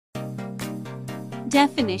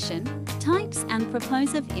Definition, types and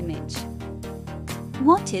purpose of image.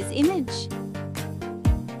 What is image?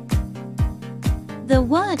 The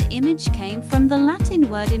word image came from the Latin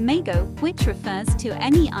word imago, which refers to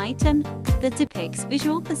any item that depicts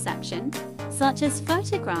visual perception, such as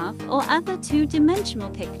photograph or other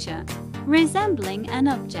two-dimensional picture, resembling an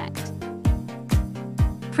object.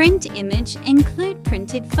 Print image include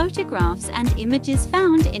printed photographs and images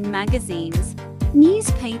found in magazines,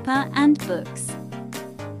 newspaper, and books.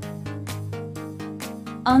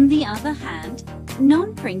 On the other hand,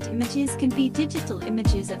 non-print images can be digital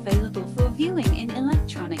images available for viewing in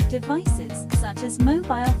electronic devices such as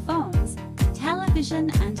mobile phones,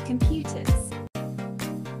 television, and computers.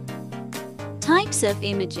 Types of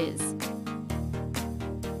images.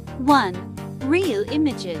 1. Real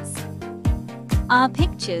images are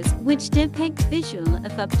pictures which depict visual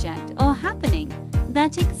of object or happening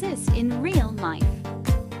that exist in real life.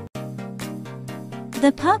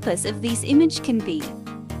 The purpose of these images can be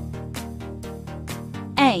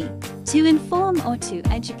A. To inform or to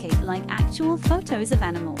educate, like actual photos of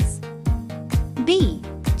animals. B.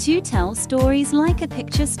 To tell stories, like a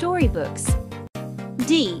picture storybooks.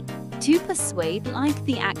 D. To persuade, like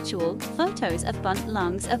the actual photos of burnt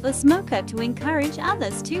lungs of a smoker to encourage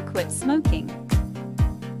others to quit smoking.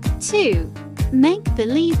 2.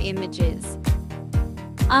 Make-believe images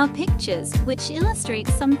are pictures which illustrate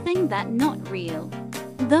something that not real.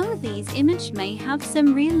 Though these images may have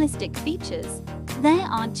some realistic features, they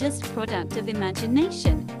are just product of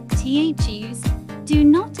imagination. THUs do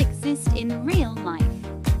not exist in real life.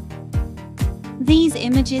 These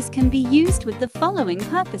images can be used with the following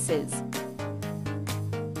purposes.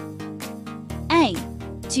 A.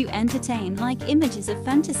 To entertain, like images of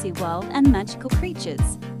fantasy world and magical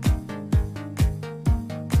creatures.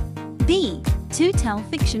 B. To tell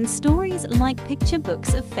fiction stories, like picture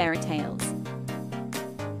books of fairy tales.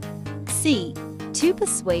 C. To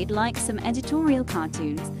persuade, like some editorial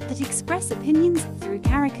cartoons that express opinions through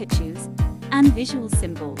caricatures and visual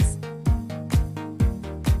symbols.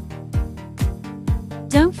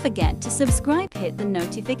 Don't forget to subscribe, hit the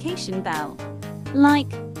notification bell,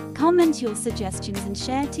 like, comment your suggestions and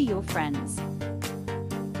share to your friends.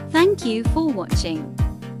 Thank you for watching.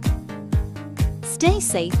 Stay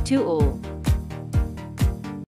safe to all.